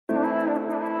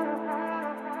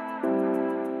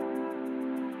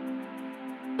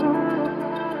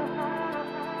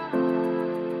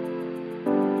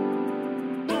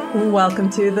Welcome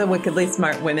to the Wickedly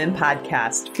Smart Women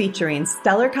podcast, featuring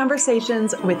stellar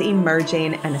conversations with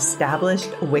emerging and established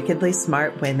wickedly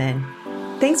smart women.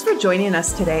 Thanks for joining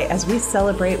us today as we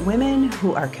celebrate women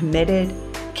who are committed,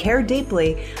 care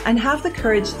deeply, and have the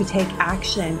courage to take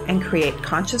action and create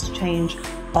conscious change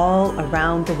all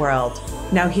around the world.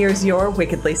 Now here's your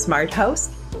wickedly smart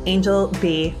host, Anjel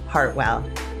B. Hartwell.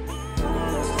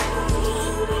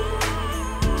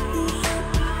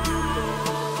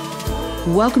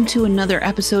 Welcome to another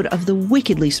episode of the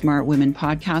Wickedly Smart Women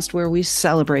podcast, where we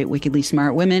celebrate wickedly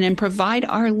smart women and provide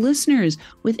our listeners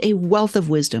with a wealth of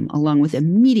wisdom, along with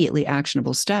immediately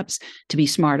actionable steps to be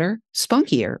smarter,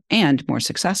 spunkier, and more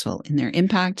successful in their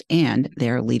impact and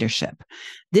their leadership.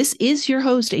 This is your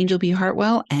host, Anjel B.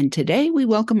 Hartwell, and today we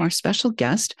welcome our special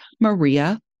guest,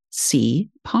 Maria C.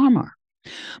 Palmer.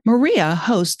 Maria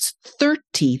hosts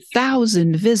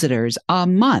 30,000 visitors a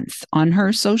month on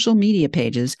her social media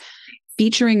pages,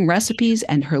 featuring recipes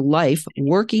and her life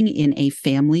working in a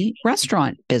family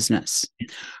restaurant business.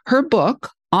 Her book,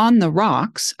 On the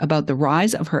Rocks, about the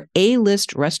rise of her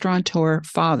A-list restaurateur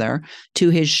father to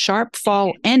his sharp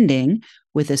fall ending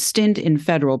with a stint in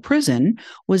federal prison,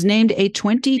 was named a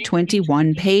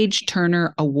 2021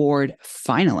 Page-Turner Award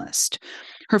finalist.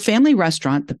 Her family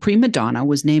restaurant, the Primadonna,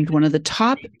 was named one of the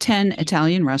top 10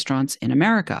 Italian restaurants in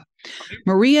America.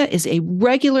 Maria is a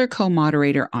regular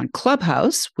co-moderator on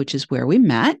Clubhouse, which is where we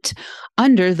met,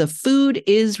 under the Food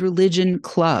is Religion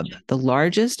Club, the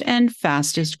largest and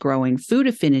fastest growing food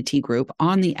affinity group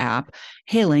on the app,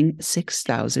 hailing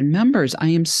 6,000 members. I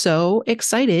am so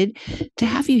excited to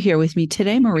have you here with me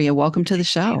today, Maria. Welcome to the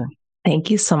show.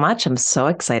 Thank you so much. I'm so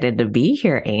excited to be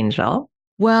here, Anjel.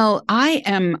 Well, I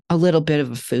am a little bit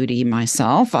of a foodie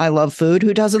myself. I love food.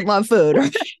 Who doesn't love food?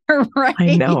 Right?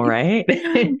 I know, right?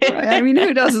 I mean,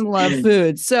 who doesn't love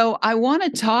food? So I want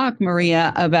to talk,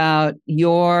 Maria, about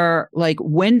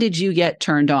when did you get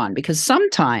turned on? Because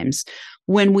sometimes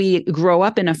when we grow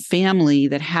up in a family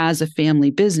that has a family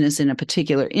business in a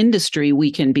particular industry,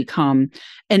 we can become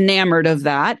enamored of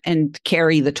that and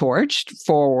carry the torch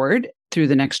forward through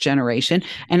the next generation.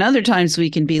 And other times we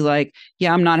can be like,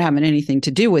 yeah, I'm not having anything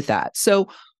to do with that. So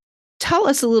tell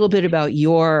us a little bit about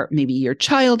your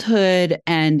childhood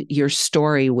and your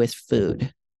story with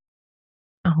food.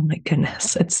 Oh my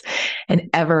goodness. It's an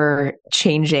ever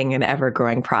changing and ever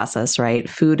growing process, right?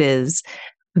 Food is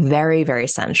very, very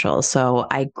central. So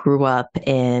I grew up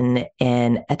in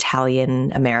an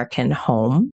Italian American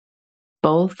home.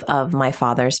 Both of my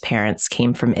father's parents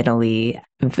came from Italy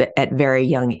at very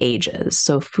young ages.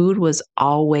 So food was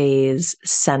always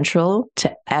central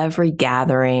to every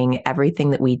gathering, everything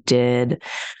that we did.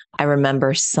 I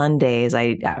remember Sundays.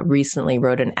 I recently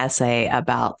wrote an essay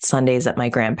about Sundays at my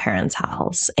grandparents'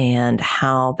 house and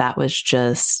how that was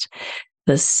just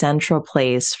the central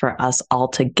place for us all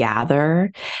to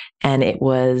gather. And it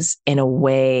was, in a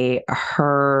way,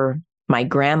 my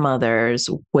grandmother's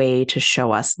way to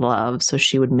show us love. So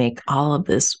she would make all of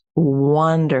this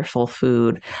wonderful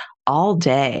food all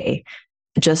day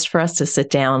just for us to sit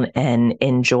down and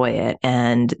enjoy it.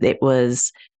 And it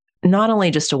was not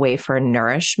only just a way for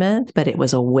nourishment, but it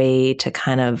was a way to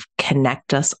kind of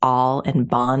connect us all and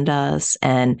bond us.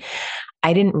 And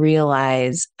I didn't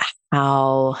realize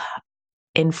how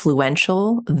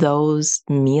influential those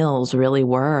meals really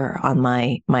were on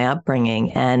my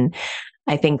upbringing. And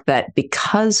I think that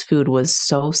because food was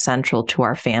so central to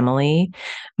our family,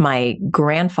 my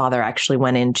grandfather actually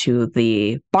went into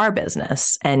the bar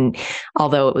business. And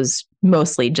although it was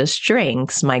mostly just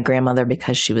drinks, my grandmother,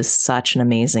 because she was such an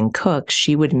amazing cook,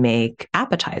 she would make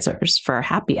appetizers for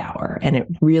happy hour. And it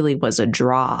really was a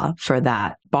draw for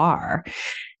that bar.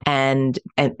 And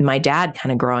my dad,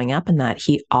 kind of growing up in that,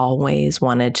 he always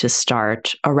wanted to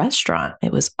start a restaurant.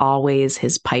 It was always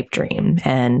his pipe dream.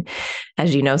 And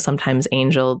as you know, sometimes,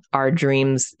 Anjel, our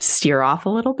dreams steer off a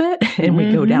little bit and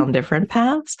we go down different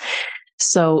paths.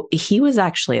 So he was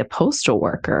actually a postal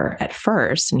worker at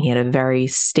first, and he had a very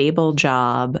stable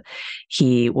job.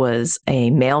 He was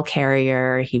a mail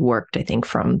carrier. He worked, I think,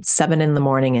 from 7 a.m.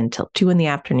 until 2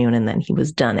 p.m, and then he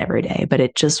was done every day. But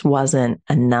it just wasn't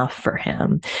enough for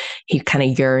him. He kind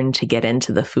of yearned to get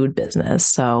into the food business.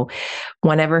 So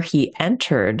whenever he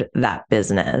entered that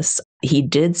business, he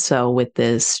did so with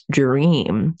this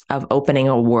dream of opening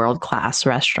a world-class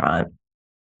restaurant.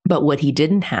 But what he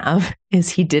didn't have is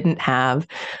he didn't have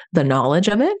the knowledge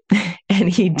of it, and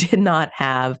he did not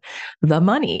have the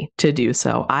money to do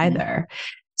so either.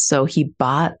 So he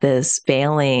bought this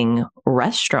failing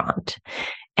restaurant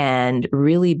and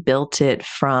really built it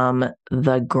from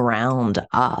the ground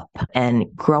up. And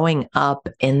growing up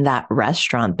in that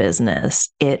restaurant business,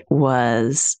 it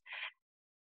was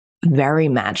very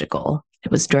magical. It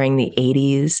was during the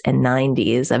 80s and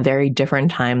 90s, a very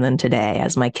different time than today,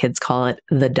 as my kids call it,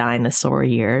 the dinosaur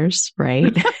years,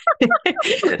 right?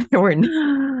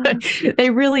 They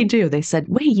really do. They said,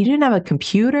 wait, you didn't have a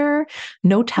computer,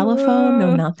 no telephone,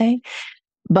 no nothing.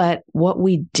 But what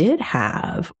we did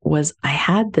have was I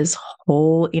had this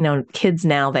whole, kids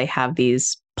now, they have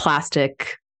these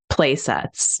plastic play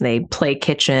sets. They play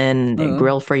kitchen, they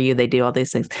grill for you, they do all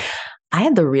these things. I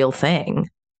had the real thing.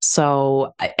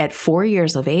 So at 4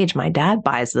 years of age, my dad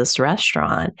buys this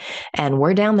restaurant and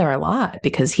we're down there a lot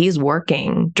because he's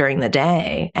working during the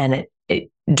day. And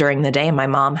during the day, my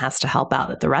mom has to help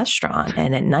out at the restaurant.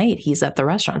 And at night, he's at the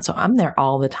restaurant. So I'm there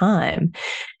all the time.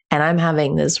 And I'm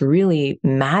having this really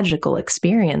magical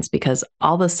experience because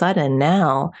all of a sudden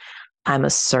now I'm a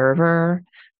server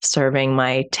serving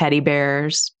my teddy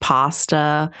bears,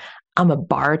 pasta. I'm a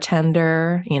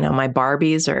bartender. My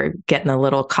Barbies are getting a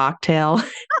little cocktail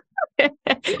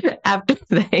after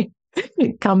they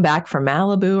come back from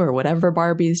Malibu or whatever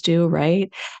Barbies do,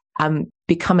 right? I'm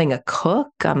becoming a cook.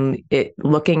 I'm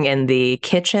looking in the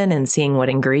kitchen and seeing what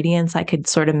ingredients I could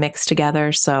sort of mix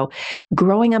together. So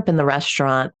growing up in the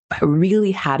restaurant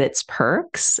really had its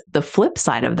perks. The flip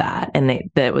side of that, and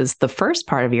that was the first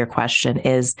part of your question,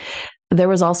 is there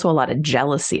was also a lot of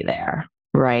jealousy there,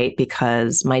 right?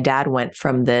 Because my dad went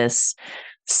from this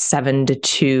 7 to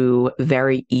 2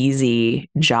 very easy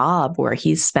job where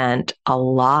he spent a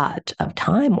lot of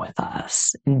time with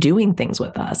us, doing things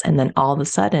with us. And then all of a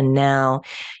sudden now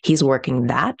he's working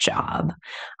that job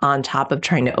on top of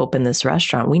trying to open this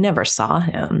restaurant. We never saw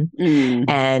him.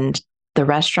 And the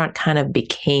restaurant kind of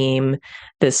became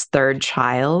this third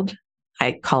child.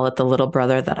 I call it the little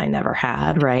brother that I never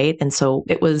had, right? And so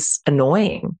it was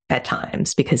annoying at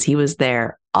times because he was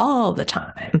there all the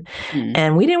time.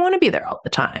 And we didn't want to be there all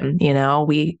the time.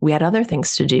 We had other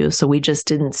things to do. So we just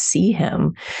didn't see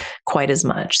him quite as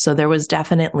much. So there was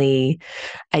definitely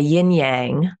a yin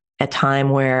yang, a time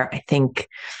where I think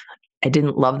I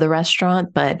didn't love the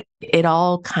restaurant, but it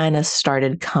all kind of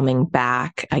started coming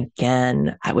back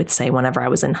again. I would say whenever I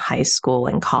was in high school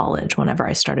and college, whenever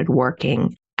I started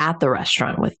working at the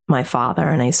restaurant with my father,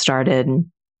 and I started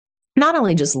not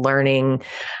only just learning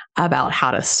about how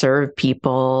to serve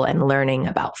people and learning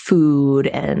about food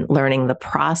and learning the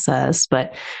process,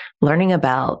 but learning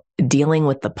about dealing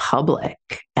with the public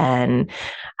and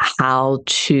how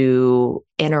to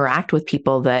interact with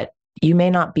people that you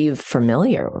may not be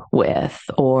familiar with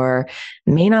or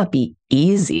may not be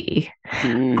easy.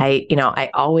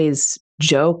 I always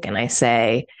joke and I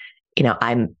say,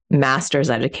 I'm master's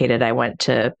educated. I went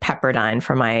to Pepperdine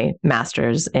for my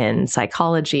master's in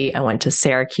psychology. I went to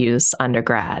Syracuse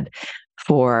undergrad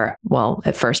for,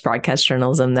 at first broadcast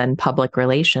journalism, then public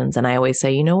relations. And I always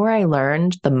say, where I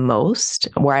learned the most,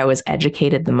 where I was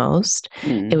educated the most,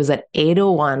 it was at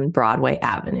 801 Broadway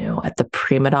Avenue at the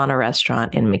Primadonna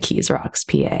restaurant in McKees Rocks,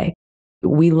 PA.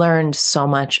 We learned so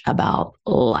much about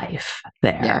life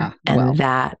there.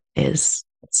 That is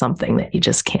something that you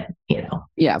just can't,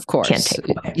 yeah, of course. Can't take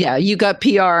away. Yeah. You got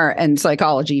PR and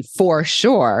psychology for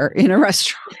sure in a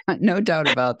restaurant. No doubt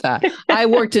about that. I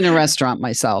worked in a restaurant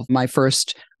myself. My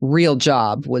first real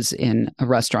job was in a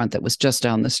restaurant that was just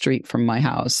down the street from my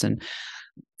house. And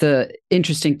the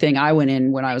interesting thing, I went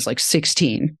in when I was like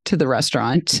 16 to the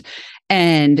restaurant,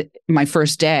 and my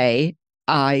first day,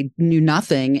 I knew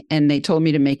nothing, and they told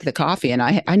me to make the coffee, and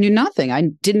I knew nothing. I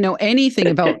didn't know anything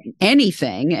about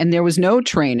anything, and there was no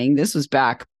training. This was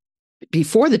back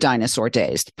before the dinosaur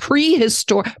days,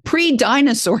 pre-dinosaur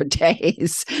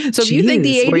days. So if you think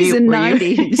the 80s and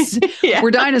 90s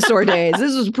were dinosaur days,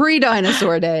 this was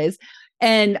pre-dinosaur days.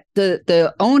 And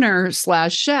the owner /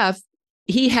 chef,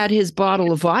 he had his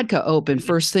bottle of vodka open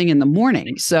first thing in the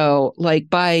morning. So like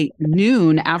by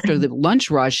noon after the lunch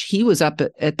rush, he was up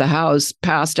at the house,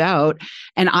 passed out.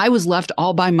 And I was left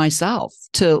all by myself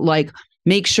to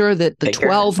make sure that the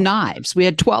 12 knives, we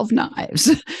had 12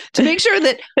 knives, to make sure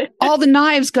that all the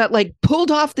knives got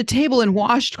pulled off the table and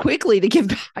washed quickly to give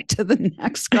back to the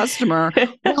next customer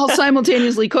while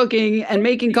simultaneously cooking and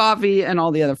making coffee and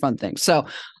all the other fun things. So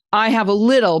I have a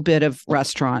little bit of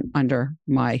restaurant under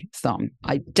my thumb.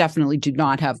 I definitely do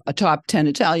not have a top 10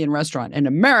 Italian restaurant in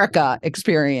America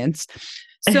experience.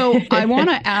 So I want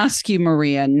to ask you,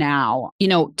 Maria, now,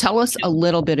 tell us a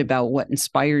little bit about what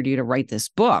inspired you to write this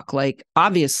book.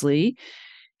 Obviously,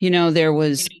 there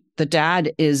was the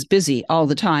dad is busy all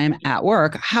the time at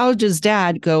work. How does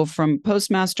dad go from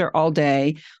postmaster all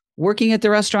day, working at the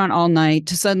restaurant all night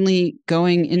to suddenly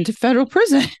going into federal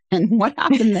prison. And what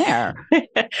happened there?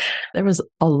 There was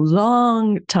a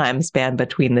long time span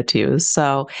between the two.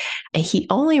 So he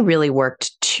only really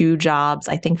worked 2 jobs.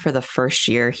 I think for the first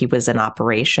year he was in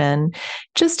operation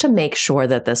just to make sure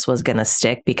that this was going to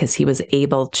stick, because he was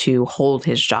able to hold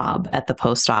his job at the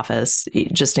post office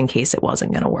just in case it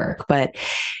wasn't going to work. But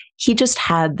he just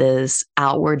had this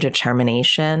outward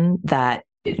determination that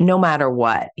no matter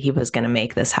what, he was going to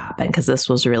make this happen, because this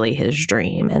was really his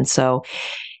dream. And so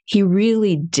he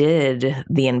really did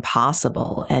the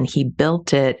impossible, and he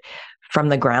built it from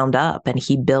the ground up, and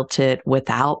he built it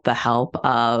without the help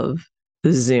of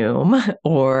Zoom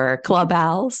or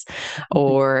Clubhouse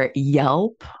or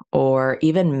Yelp or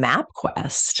even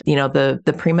MapQuest. You know, the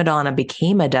Primadonna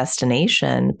became a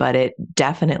destination, but it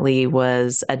definitely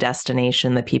was a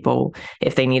destination that people,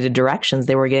 if they needed directions,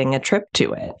 they were getting a trip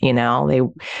to it. You know, it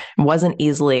wasn't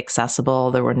easily accessible.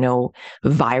 There were no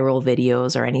viral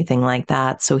videos or anything like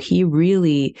that. So he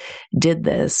really did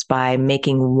this by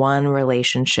making one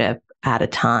relationship at a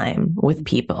time with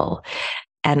people,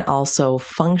 and also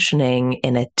functioning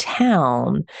in a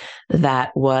town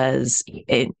that was,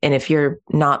 and if you're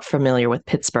not familiar with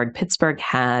Pittsburgh, Pittsburgh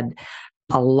had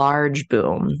a large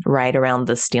boom right around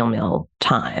the steel mill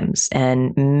times,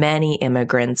 and many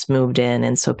immigrants moved in.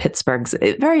 And so Pittsburgh's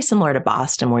very similar to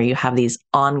Boston, where you have these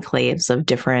enclaves of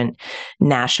different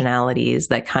nationalities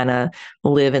that kind of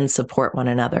live and support one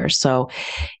another. So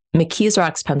McKees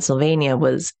Rocks, Pennsylvania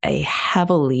was a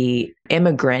heavily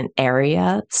immigrant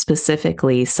area,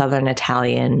 specifically Southern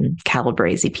Italian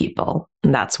Calabrese people.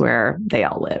 And that's where they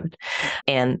all lived.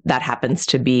 And that happens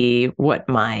to be what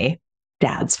my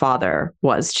dad's father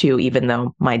was too, even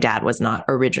though my dad was not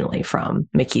originally from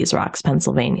McKees Rocks,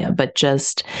 Pennsylvania, but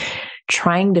just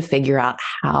trying to figure out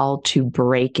how to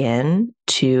break in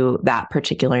to that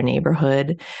particular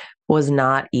neighborhood was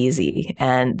not easy.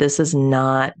 And this is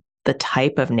not the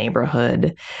type of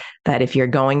neighborhood that if you're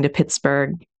going to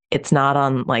Pittsburgh, it's not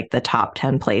on like the top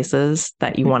 10 places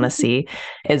that you want to see.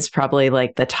 It's probably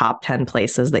like the top 10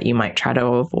 places that you might try to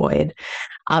avoid.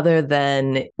 Other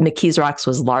than McKees Rocks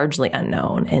was largely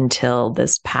unknown until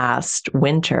this past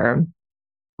winter,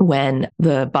 when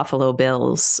the Buffalo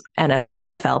Bills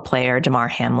NFL player Damar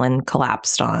Hamlin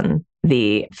collapsed on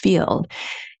the field.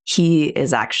 He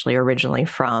is actually originally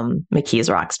from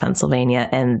McKees Rocks, Pennsylvania,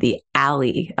 and the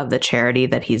alley of the charity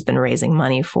that he's been raising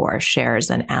money for shares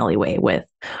an alleyway with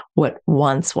what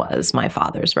once was my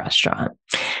father's restaurant.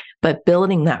 But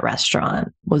building that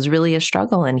restaurant was really a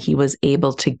struggle, and he was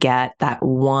able to get that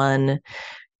one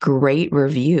great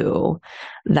review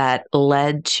that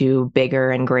led to bigger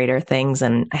and greater things.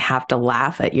 And I have to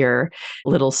laugh at your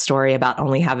little story about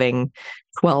only having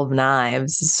 12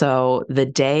 knives. So the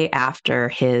day after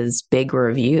his big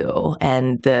review,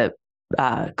 and the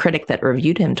critic that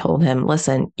reviewed him told him,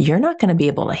 listen, you're not going to be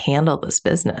able to handle this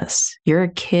business. You're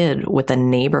a kid with a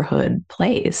neighborhood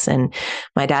place. And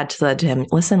my dad said to him,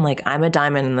 listen, like, I'm a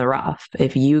diamond in the rough.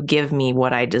 If you give me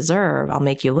what I deserve, I'll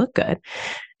make you look good.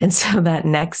 And so that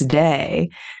next day,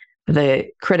 the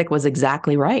critic was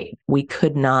exactly right. We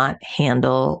could not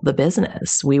handle the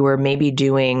business. We were maybe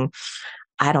doing,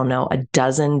 I don't know, a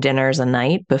dozen dinners a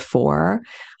night before.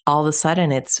 All of a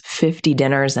sudden, it's 50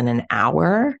 dinners in an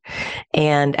hour.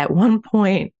 And at one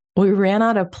point, we ran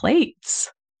out of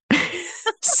plates.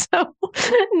 So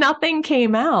nothing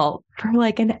came out for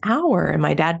like an hour. And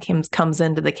my dad comes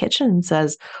into the kitchen and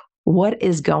says, what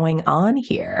is going on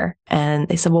here? And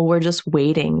they said, well, we're just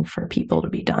waiting for people to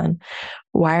be done.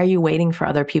 Why are you waiting for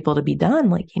other people to be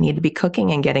done? Like, you need to be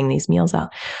cooking and getting these meals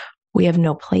out. We have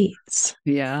no plates.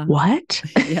 Yeah. What?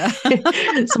 Yeah.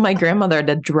 So my grandmother had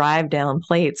to drive down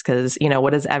plates because, you know, what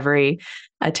does every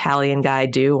Italian guy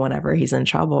do whenever he's in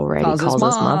trouble, right? He calls his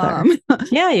mother.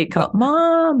 Yeah, you call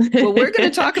Mom. Well, we're going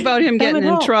to talk about him getting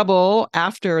in trouble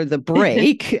after the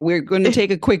break. We're going to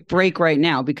take a quick break right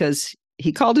now because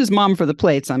he called his mom for the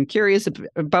plates. I'm curious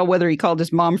about whether he called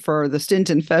his mom for the stint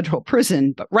in federal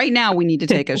prison. But right now, we need to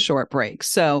take a short break.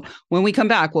 So when we come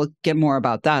back, we'll get more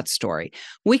about that story.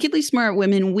 Wickedly Smart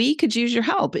Women, we could use your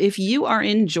help. If you are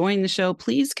enjoying the show,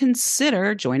 please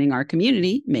consider joining our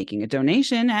community, making a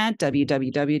donation at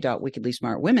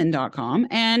www.wickedlysmartwomen.com,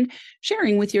 and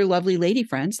sharing with your lovely lady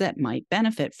friends that might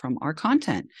benefit from our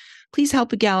content. Please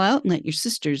help a gal out and let your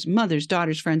sisters, mothers,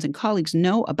 daughters, friends, and colleagues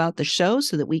know about the show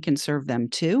so that we can serve them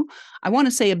too. I want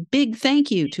to say a big thank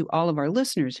you to all of our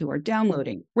listeners who are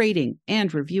downloading, rating,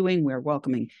 and reviewing. We're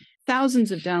welcoming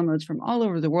thousands of downloads from all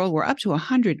over the world. We're up to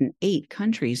 108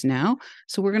 countries now.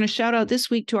 So we're going to shout out this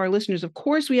week to our listeners. Of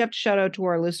course, we have to shout out to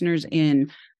our listeners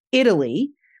in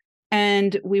Italy.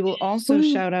 And we will also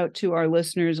shout out to our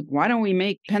listeners. Why don't we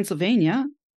make Pennsylvania?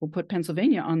 We'll put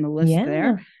Pennsylvania on the list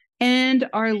there. And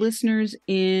our listeners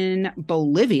in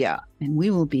Bolivia. And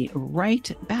we will be right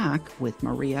back with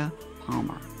Maria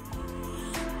Palmer.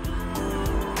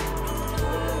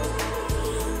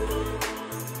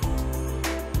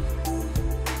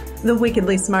 The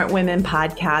Wickedly Smart Women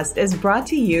podcast is brought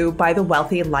to you by the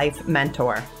Wealthy Life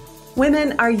Mentor.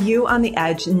 Women, are you on the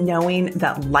edge knowing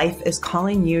that life is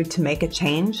calling you to make a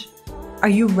change? Are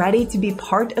you ready to be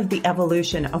part of the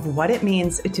evolution of what it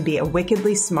means to be a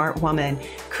wickedly smart woman,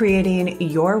 creating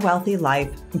your wealthy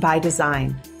life by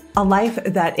design? A life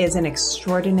that is an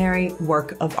extraordinary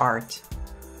work of art.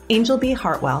 Angel B.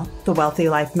 Hartwell, the Wealthy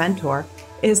Life Mentor,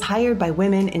 is hired by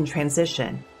women in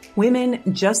transition. Women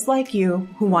just like you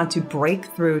who want to break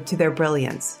through to their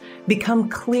brilliance, become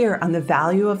clear on the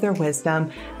value of their wisdom,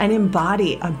 and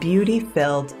embody a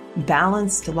beauty-filled,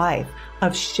 balanced life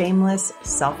of shameless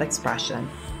self-expression.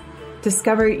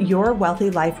 Discover your wealthy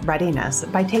life readiness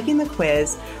by taking the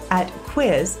quiz at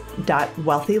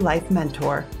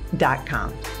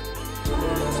quiz.wealthylifementor.com.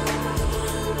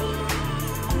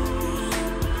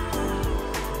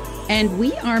 And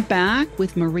we are back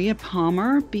with Maria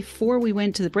Palmer. Before we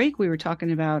went to the break, we were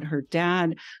talking about her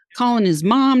dad calling his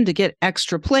mom to get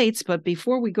extra plates. But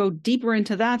before we go deeper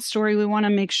into that story, we want to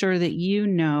make sure that you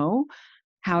know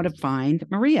how to find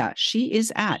Maria. She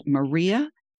is at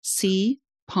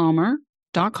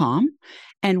mariacpalmer.com.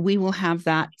 And we will have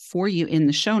that for you in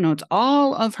the show notes.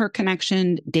 All of her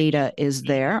connection data is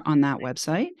there on that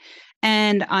website.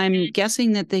 And I'm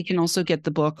guessing that they can also get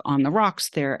the book On the Rocks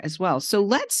there as well. So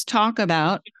let's talk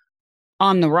about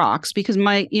On the Rocks, because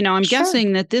I'm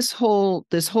guessing that this whole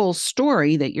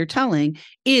story that you're telling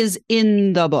is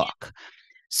in the book.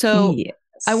 So yes.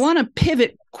 I want to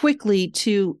pivot quickly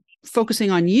to focusing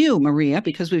on you, Maria,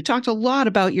 because we've talked a lot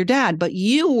about your dad, but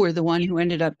you were the one who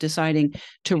ended up deciding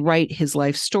to write his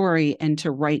life story and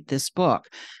to write this book.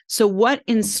 So what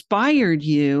inspired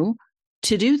you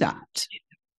to do that?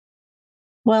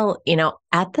 Well,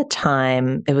 at the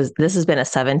time, this has been a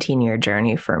 17-year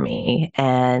journey for me.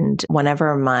 And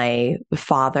whenever my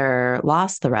father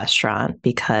lost the restaurant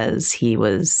because he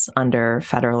was under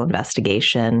federal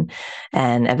investigation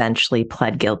and eventually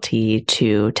pled guilty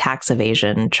to tax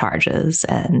evasion charges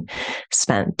and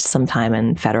spent some time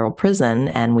in federal prison,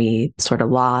 and we sort of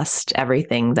lost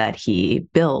everything that he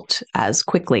built as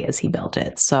quickly as he built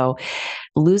it. So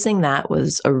losing that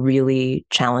was a really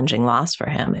challenging loss for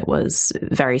him. It was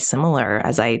very similar,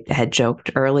 as I had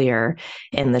joked earlier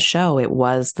in the show. It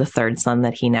was the third son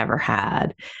that he never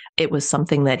had. It was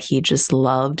something that he just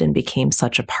loved and became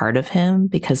such a part of him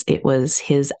because it was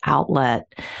his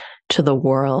outlet to the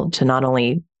world, to not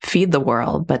only feed the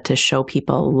world, but to show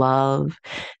people love,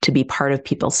 to be part of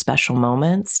people's special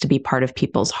moments, to be part of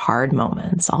people's hard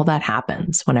moments. All that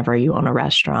happens whenever you own a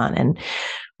restaurant. And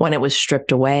when it was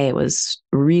stripped away, it was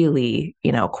really,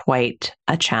 quite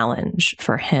a challenge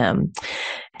for him.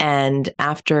 And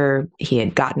after he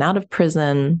had gotten out of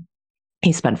prison,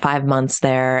 he spent 5 months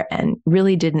there and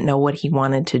really didn't know what he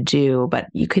wanted to do, but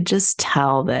you could just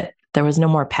tell that there was no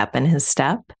more pep in his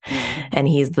step. Mm-hmm. And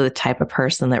he's the type of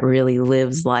person that really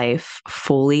lives life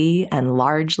fully and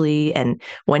largely. And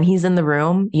when he's in the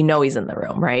room, he's in the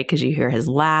room, right? Because you hear his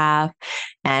laugh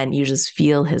and you just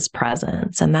feel his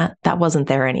presence. And that wasn't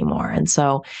there anymore. And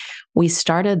so we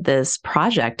started this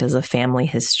project as a family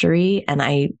history. And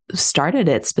I started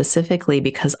it specifically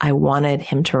because I wanted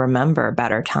him to remember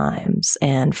better times.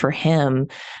 And for him,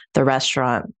 the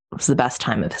restaurant was the best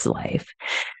time of his life.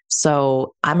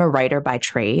 So I'm a writer by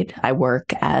trade. I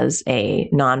work as a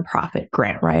nonprofit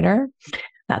grant writer.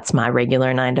 That's my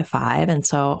regular 9 to 5. And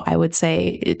so I would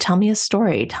say, tell me a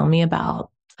story. Tell me about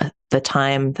the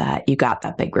time that you got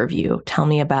that big review. Tell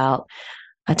me about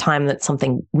a time that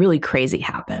something really crazy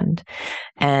happened.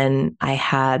 And I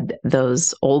had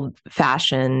those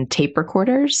old-fashioned tape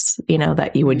recorders,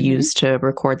 that you would use to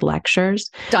record lectures.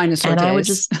 Dinosaur days. I would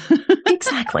just,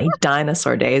 exactly,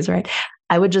 dinosaur days, right?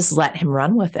 I would just let him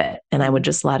run with it and I would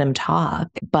just let him talk.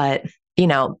 But,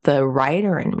 the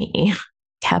writer in me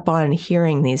kept on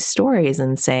hearing these stories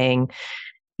and saying,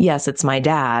 yes, it's my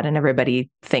dad, and everybody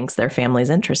thinks their family's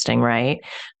interesting, right?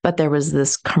 But there was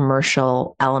this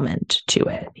commercial element to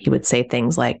it. He would say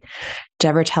things like, did I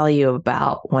ever tell you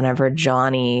about whenever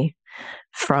Johnny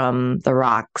from the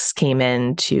Rocks came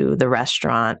into the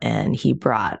restaurant and he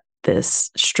brought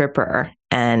this stripper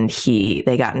and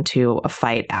they got into a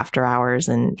fight after hours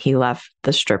and he left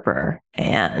the stripper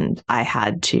and I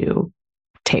had to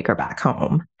take her back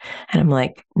home? And I'm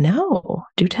like, no,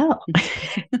 do tell.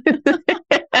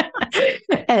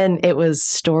 And it was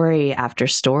story after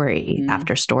story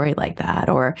after story like that.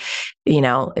 Or,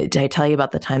 did I tell you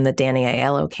about the time that Danny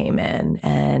Aiello came in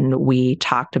and we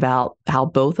talked about how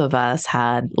both of us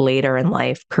had later in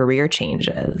life career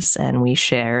changes and we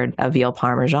shared a veal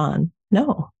parmesan?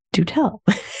 No, do tell.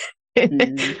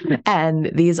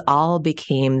 And these all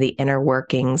became the inner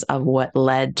workings of what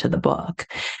led to the book.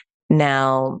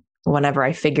 Now, whenever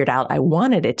I figured out I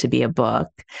wanted it to be a book,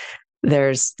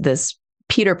 there's this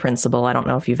Peter principle. I don't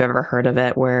know if you've ever heard of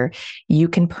it, where you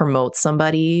can promote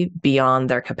somebody beyond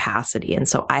their capacity. And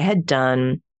so I had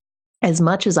done as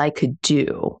much as I could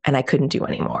do, and I couldn't do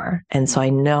anymore. And so I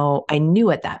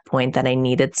knew at that point that I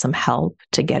needed some help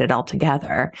to get it all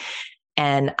together.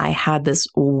 And I had this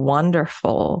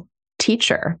wonderful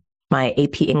teacher, my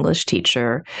AP English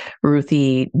teacher,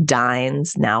 Ruthie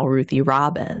Dines, now Ruthie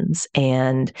Robbins.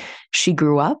 And she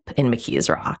grew up in McKees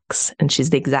Rocks, and she's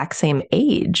the exact same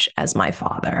age as my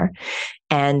father.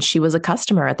 And she was a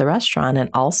customer at the restaurant and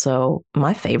also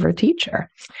my favorite teacher.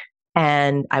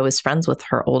 And I was friends with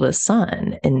her oldest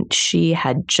son, and she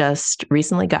had just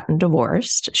recently gotten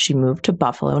divorced. She moved to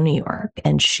Buffalo, New York,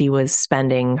 and she was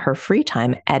spending her free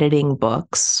time editing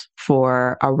books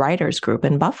for a writers group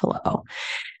in Buffalo.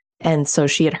 And so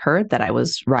she had heard that I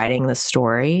was writing the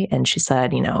story, and she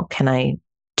said, can I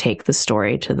take the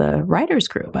story to the writers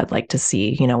group? I'd like to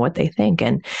see, what they think.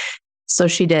 And so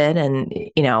she did, and,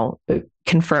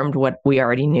 confirmed what we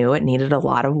already knew. It needed a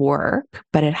lot of work,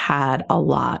 but it had a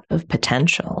lot of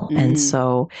potential. And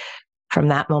so from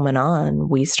that moment on,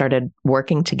 we started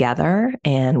working together,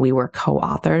 and we were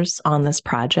co-authors on this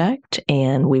project,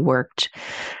 and we worked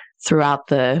throughout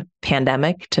the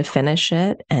pandemic to finish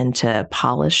it and to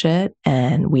polish it.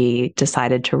 And we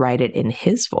decided to write it in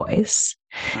his voice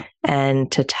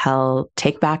and to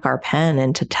take back our pen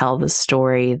and to tell the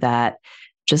story that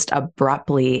just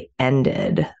abruptly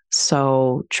ended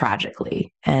so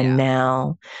tragically. And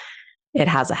now it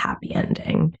has a happy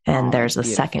ending, and there's a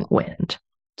second wind.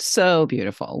 So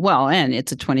beautiful. Well, and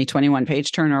it's a 2021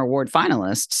 Page Turner Award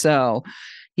finalist. So,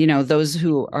 those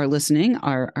who are listening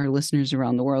are listeners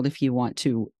around the world. If you want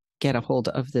to get a hold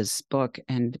of this book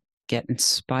and get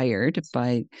inspired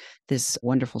by this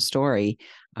wonderful story,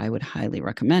 I would highly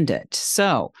recommend it.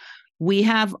 So we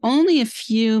have only a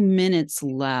few minutes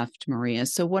left, Maria.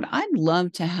 So what I'd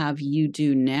love to have you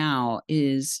do now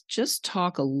is just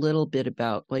talk a little bit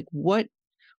about what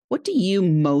do you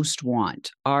most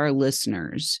want our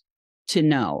listeners to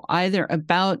know, either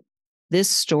about this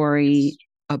story,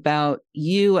 about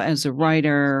you as a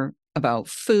writer, about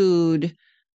food,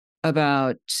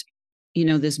 about,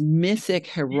 this mythic,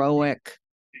 heroic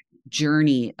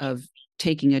journey of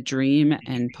taking a dream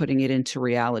and putting it into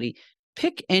reality.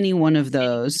 Pick any one of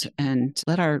those and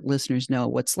let our listeners know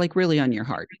what's really on your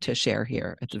heart to share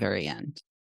here at the very end.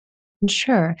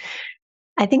 Sure.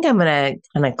 I think I'm going to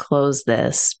kind of close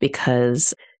this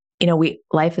because,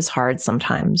 life is hard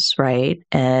sometimes, right?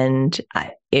 And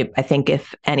I think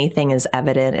if anything is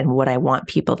evident, and what I want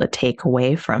people to take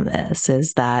away from this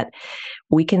is that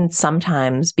we can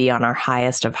sometimes be on our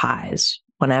highest of highs.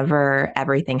 Whenever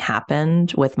everything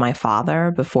happened with my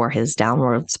father before his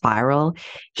downward spiral,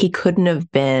 he couldn't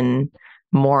have been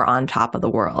more on top of the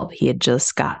world. He had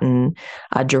just gotten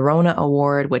a Dorona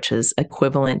Award, which is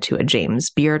equivalent to a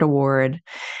James Beard Award.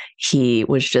 He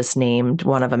was just named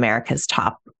one of America's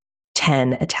top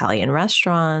 10 Italian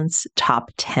restaurants,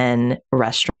 top 10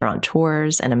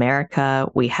 restaurateurs in America.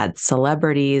 We had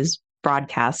celebrities,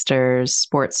 broadcasters,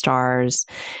 sports stars,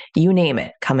 you name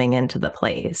it, coming into the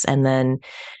place. And then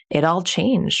it all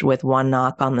changed with one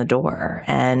knock on the door.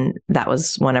 And that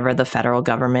was whenever the federal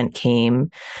government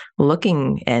came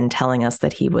looking and telling us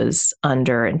that he was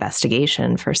under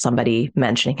investigation for somebody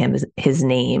mentioning his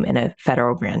name in a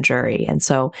federal grand jury. And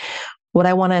so what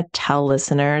I want to tell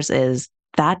listeners is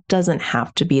that doesn't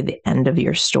have to be the end of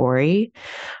your story.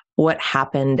 What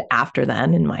happened after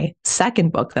then in my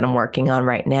second book that I'm working on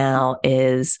right now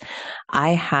is I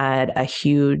had a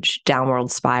huge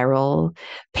downward spiral,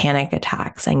 panic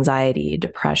attacks, anxiety,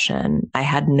 depression. I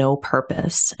had no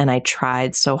purpose, and I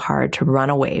tried so hard to run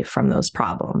away from those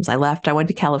problems. I went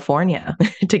to California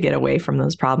to get away from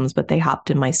those problems, but they hopped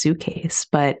in my suitcase.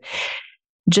 But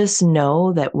just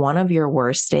know that one of your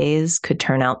worst days could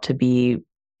turn out to be,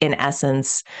 in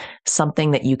essence, something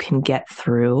that you can get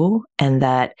through, and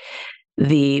that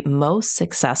the most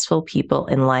successful people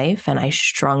in life, and I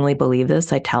strongly believe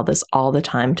this, I tell this all the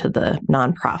time to the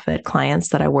nonprofit clients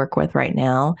that I work with right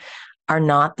now, are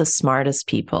not the smartest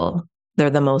people. They're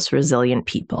the most resilient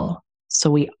people. So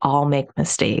we all make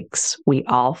mistakes. We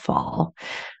all fall.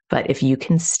 But if you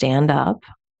can stand up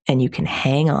and you can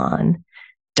hang on,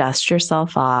 dust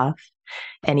yourself off,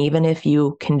 And even if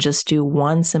you can just do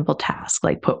one simple task,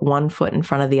 like put one foot in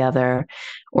front of the other,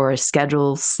 or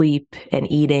schedule sleep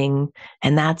and eating,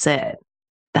 and that's it,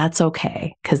 that's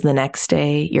okay. Because the next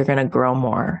day you're going to grow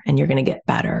more, and you're going to get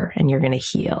better, and you're going to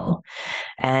heal,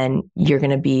 and you're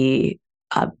going to be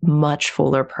a much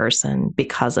fuller person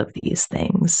because of these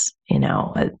things.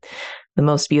 The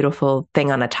most beautiful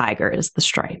thing on a tiger is the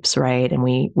stripes, right? And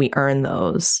we earn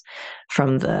those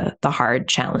from the hard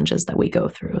challenges that we go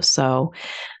through. So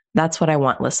that's what I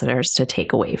want listeners to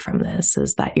take away from this,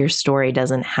 is that your story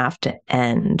doesn't have to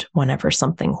end whenever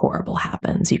something horrible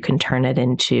happens. You can turn it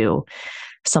into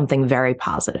something very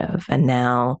positive. And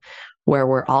now where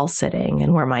we're all sitting,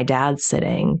 and where my dad's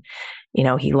sitting,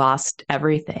 he lost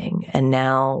everything. And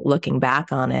now looking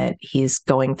back on it, he's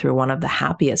going through one of the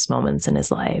happiest moments in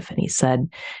his life. And he said,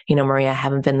 Maria, I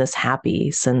haven't been this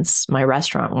happy since my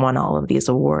restaurant won all of these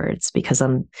awards, because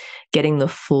I'm getting the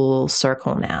full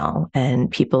circle now,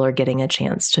 and people are getting a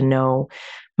chance to know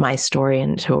my story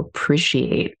and to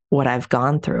appreciate what I've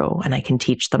gone through, and I can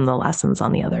teach them the lessons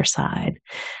on the other side.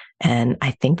 And I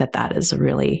think that is a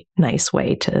really nice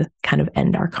way to kind of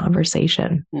end our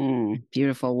conversation.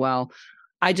 Beautiful. Well,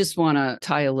 I just want to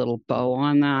tie a little bow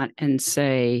on that and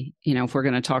say, if we're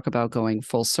going to talk about going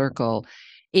full circle,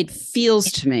 it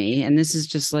feels to me, and this is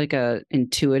just like a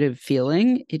intuitive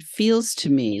feeling, it feels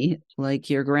to me like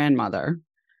your grandmother,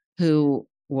 who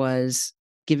was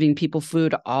giving people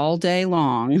food all day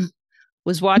long,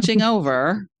 was watching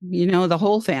over, the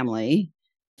whole family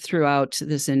throughout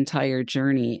this entire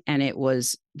journey. And it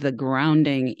was the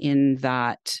grounding in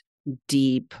that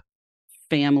deep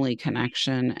family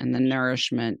connection and the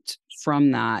nourishment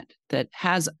from that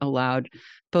has allowed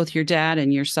both your dad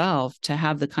and yourself to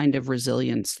have the kind of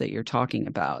resilience that you're talking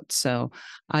about. So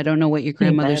I don't know what your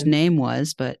grandmother's name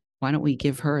was, but why don't we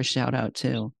give her a shout out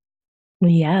too?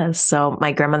 Yes. So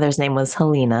my grandmother's name was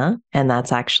Helena, and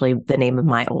that's actually the name of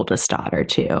my oldest daughter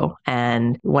too.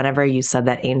 And whenever you said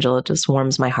that, Anjel, it just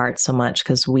warms my heart so much,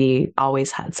 because we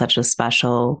always had such a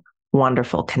special,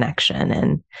 wonderful connection,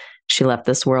 and she left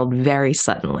this world very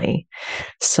suddenly.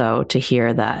 So to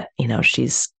hear that,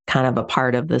 she's kind of a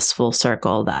part of this full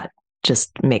circle, that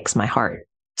just makes my heart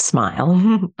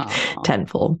smile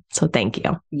tenfold. So thank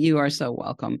you. You are so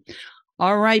welcome.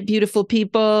 All right, beautiful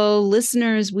people,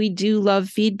 listeners, we do love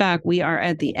feedback. We are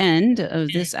at the end of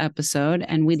this episode,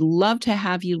 and we'd love to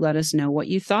have you let us know what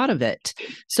you thought of it.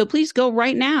 So please go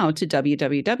right now to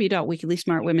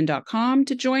www.wickedlysmartwomen.com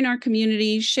to join our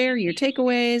community, share your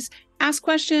takeaways, ask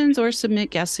questions, or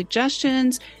submit guest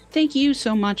suggestions. Thank you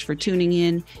so much for tuning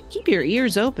in. Keep your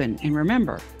ears open, and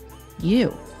remember,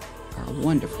 you are a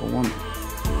wonderful woman.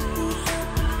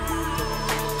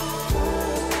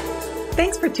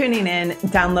 Thanks for tuning in,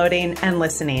 downloading, and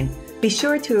listening. Be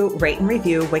sure to rate and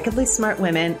review Wickedly Smart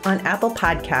Women on Apple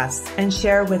Podcasts and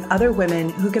share with other women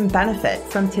who can benefit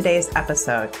from today's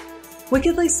episode.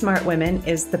 Wickedly Smart Women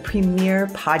is the premier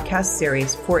podcast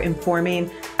series for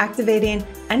informing, activating,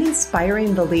 and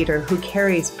inspiring the leader who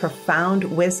carries profound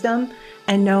wisdom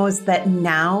and knows that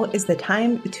now is the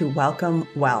time to welcome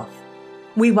wealth.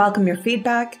 We welcome your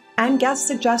feedback and guest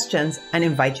suggestions and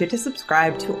invite you to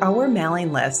subscribe to our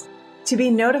mailing list to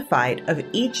be notified of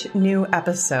each new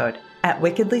episode at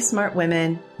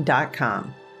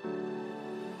wickedlysmartwomen.com.